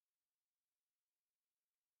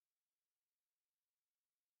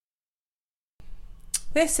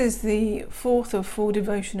This is the fourth of 4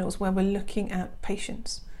 devotionals where we're looking at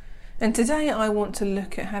patience. And today I want to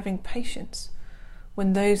look at having patience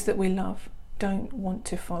when those that we love don't want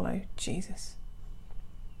to follow Jesus.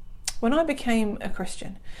 When I became a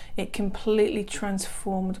Christian, it completely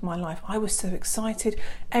transformed my life. I was so excited.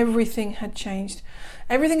 Everything had changed.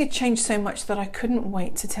 Everything had changed so much that I couldn't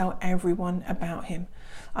wait to tell everyone about him.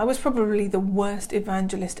 I was probably the worst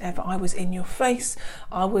evangelist ever. I was in your face.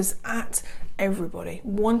 I was at everybody,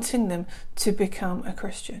 wanting them to become a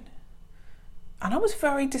Christian. And I was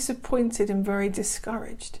very disappointed and very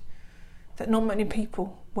discouraged that not many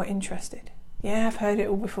people were interested. Yeah, I've heard it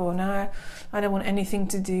all before. No, I don't want anything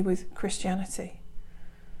to do with Christianity.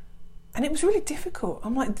 And it was really difficult.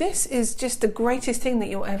 I'm like, this is just the greatest thing that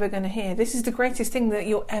you're ever going to hear. This is the greatest thing that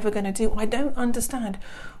you're ever going to do. I don't understand.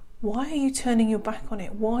 Why are you turning your back on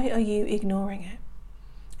it? Why are you ignoring it?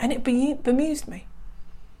 And it bemused me.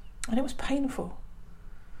 And it was painful.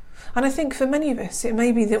 And I think for many of us, it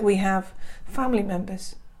may be that we have family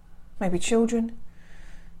members, maybe children,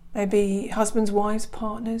 maybe husbands, wives,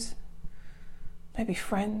 partners, maybe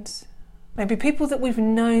friends, maybe people that we've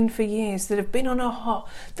known for years, that have been on our heart,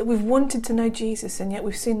 that we've wanted to know Jesus, and yet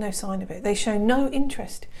we've seen no sign of it. They show no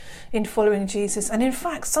interest in following Jesus. And in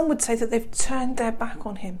fact, some would say that they've turned their back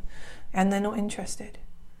on him and they're not interested.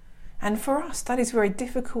 And for us, that is very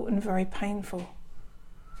difficult and very painful.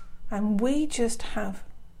 And we just have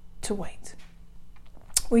to wait.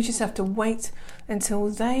 We just have to wait until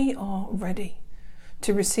they are ready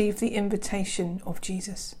to receive the invitation of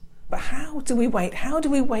Jesus. But how do we wait? How do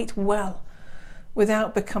we wait well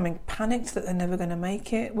without becoming panicked that they're never going to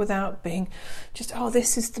make it, without being just, oh,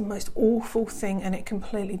 this is the most awful thing and it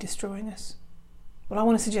completely destroying us? Well, I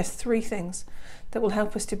want to suggest 3 things that will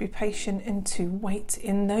help us to be patient and to wait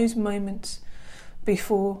in those moments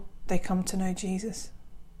before they come to know Jesus.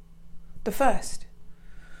 The first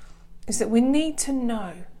is that we need to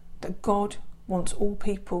know that God wants all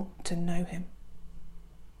people to know him.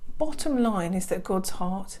 Bottom line is that God's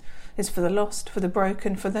heart is for the lost, for the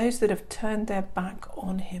broken, for those that have turned their back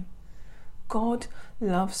on him. God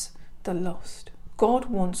loves the lost. God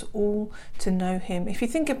wants all to know him. If you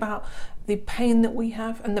think about the pain that we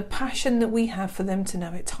have and the passion that we have for them to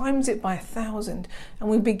know it, times it by 1,000, and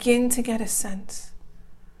we begin to get a sense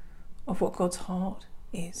of what God's heart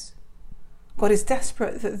is. God is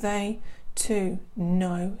desperate that they too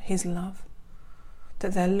know his love,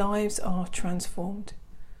 that their lives are transformed.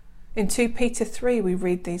 In 2 Peter 3 we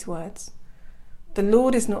read these words: "The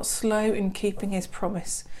Lord is not slow in keeping his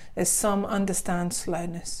promise, as some understand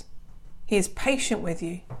slowness. He is patient with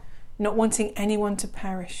you, not wanting anyone to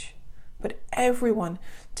perish, but everyone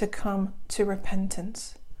to come to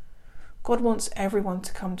repentance." God wants everyone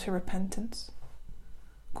to come to repentance.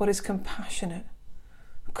 God is compassionate.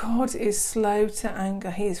 God is slow to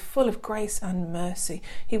anger. He is full of grace and mercy.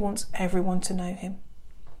 He wants everyone to know him.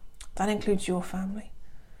 That includes your family.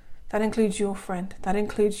 That includes your friend. That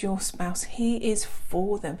includes your spouse. He is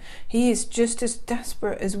for them. He is just as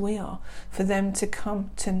desperate as we are for them to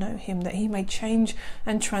come to know him, that he may change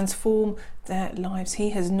and transform their lives.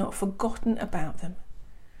 He has not forgotten about them.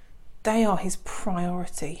 They are his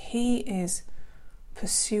priority. He is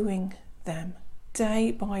pursuing them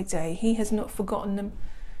day by day. He has not forgotten them.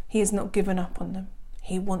 He has not given up on them.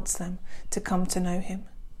 He wants them to come to know him.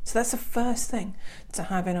 So that's the first thing to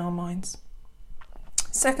have in our minds.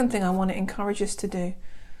 Second thing I want to encourage us to do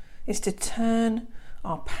is to turn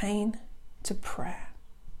our pain to prayer.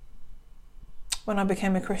 When I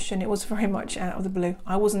became a Christian, it was very much out of the blue.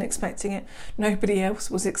 I wasn't expecting it. Nobody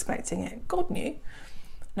else was expecting it. God knew.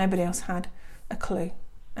 Nobody else had a clue.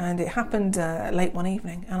 And it happened late one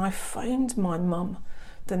evening, and I phoned my mum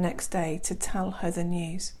the next day to tell her the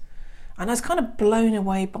news. And I was kind of blown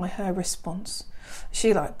away by her response.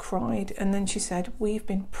 She cried, and then she said, "We've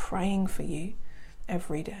been praying for you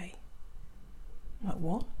every day." I'm like,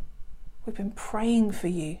 what? We've been praying for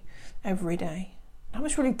you every day. I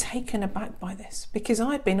was really taken aback by this because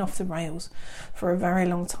I'd been off the rails for a very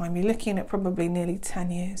long time. You're looking at probably nearly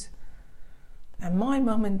 10 years. And my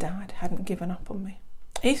mum and dad hadn't given up on me.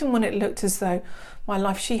 Even when it looked as though my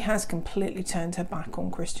life, she has completely turned her back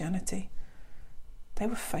on Christianity. They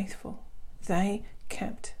were faithful. They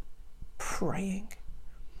kept praying.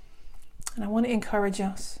 And I want to encourage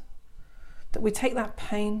us that we take that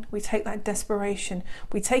pain, we take that desperation,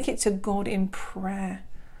 we take it to God in prayer,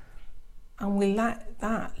 and we let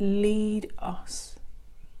that lead us.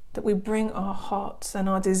 That we bring our hearts and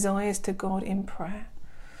our desires to God in prayer.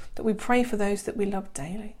 That we pray for those that we love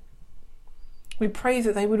daily. We pray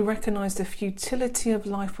that they would recognise the futility of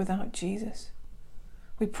life without Jesus.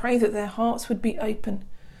 We pray that their hearts would be open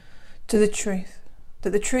to the truth,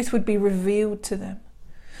 that the truth would be revealed to them,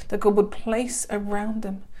 that God would place around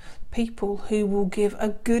them people who will give a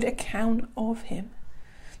good account of him,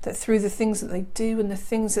 that through the things that they do and the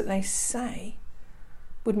things that they say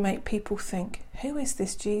would make people think, who is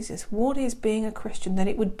this Jesus? What is being a Christian? That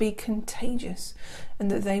it would be contagious and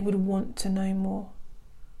that they would want to know more.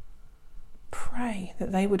 Pray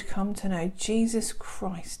that they would come to know Jesus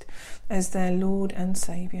Christ as their Lord and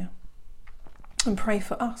Saviour. And pray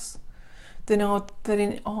for us that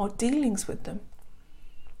in our dealings with them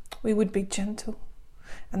we would be gentle,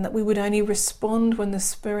 and that we would only respond when the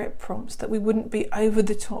Spirit prompts, that we wouldn't be over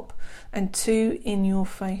the top and too in your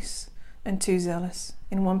face and too zealous.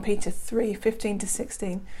 In 1 Peter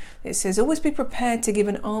 3:15-16 it says, always be prepared to give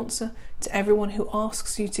an answer to everyone who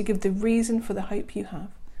asks you to give the reason for the hope you have,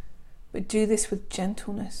 but do this with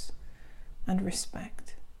gentleness and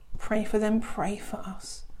respect. Pray for them, pray for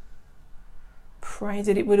us. Pray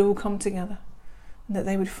that it would all come together and that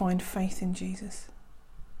they would find faith in Jesus.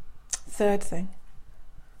 Third thing,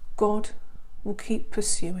 God will keep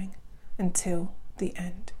pursuing until the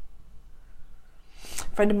end.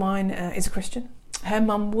 A friend of mine is a Christian. Her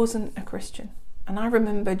mum wasn't a Christian, and I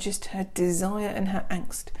remember just her desire and her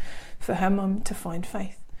angst for her mum to find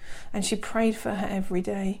faith. And she prayed for her every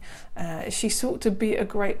day. She sought to be a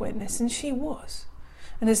great witness, and she was.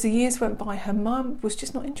 And as the years went by, her mum was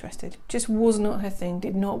just not interested, just was not her thing,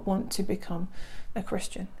 did not want to become a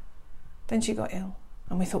Christian. Then she got ill.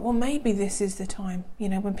 And we thought, well, maybe this is the time. You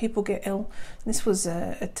know, when people get ill, this was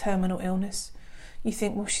a terminal illness, you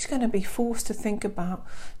think, well, she's going to be forced to think about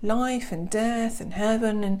life and death and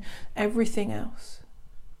heaven and everything else.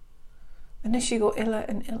 And then she got iller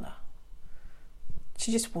and iller.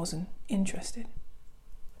 She just wasn't interested.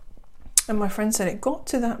 And my friend said it got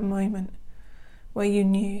to that moment where you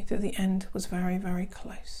knew that the end was very, very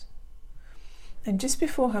close. And just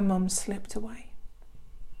before her mum slipped away,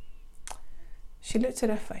 she looked at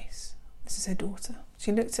her face. This is her daughter.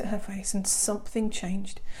 She looked at her face and something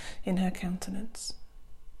changed in her countenance.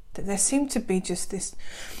 That there seemed to be just this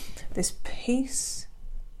peace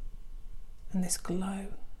and this glow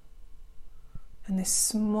and this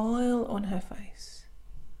smile on her face.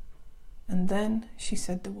 And then she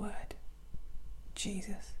said the word,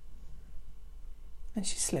 Jesus. And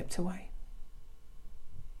she slipped away.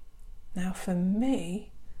 Now for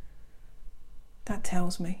me, that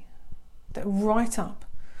tells me that right up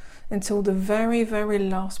until the very, very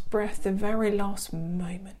last breath, the very last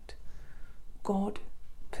moment, God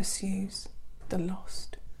pursues the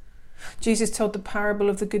lost. Jesus told the parable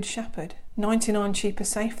of the Good Shepherd. 99 sheep are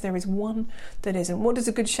safe, there is one that isn't. What does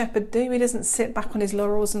a good shepherd do? He doesn't sit back on his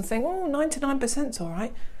laurels and think, oh, 99%'s all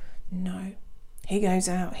right. No, he goes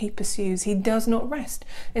out, he pursues, he does not rest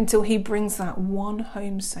until he brings that one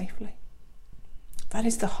home safely. That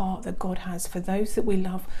is the heart that God has for those that we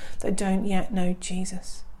love that don't yet know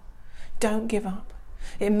Jesus. Don't give up.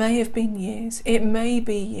 It may have been years, it may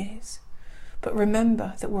be years, but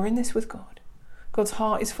remember that we're in this with God. God's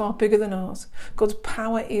heart is far bigger than ours. God's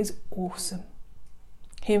power is awesome.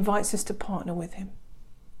 He invites us to partner with him.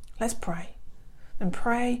 Let's pray and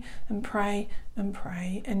pray and pray and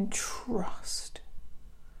pray and trust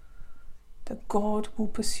that God will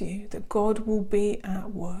pursue, that God will be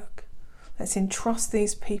at work. Let's entrust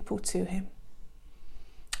these people to him.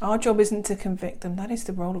 Our job isn't to convict them. That is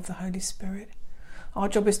the role of the Holy Spirit. Our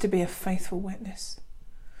job is to be a faithful witness.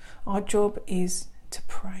 Our job is to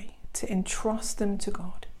pray, to entrust them to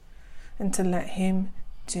God, and to let him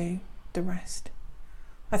do the rest.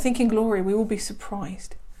 I think in glory we will be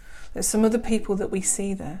surprised that some of the people that we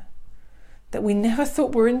see there, that we never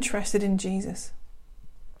thought were interested in Jesus,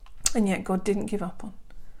 and yet God didn't give up on.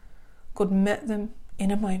 God met them in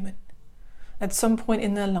a moment, at some point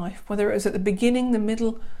in their life, whether it was at the beginning, the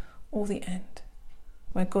middle, or the end,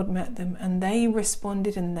 where God met them and they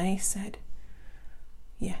responded and they said,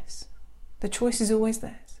 yes. The choice is always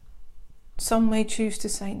theirs. Some may choose to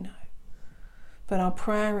say no, but our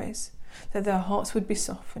prayer is that their hearts would be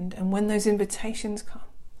softened, and when those invitations come,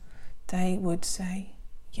 they would say,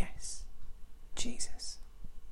 yes, Jesus.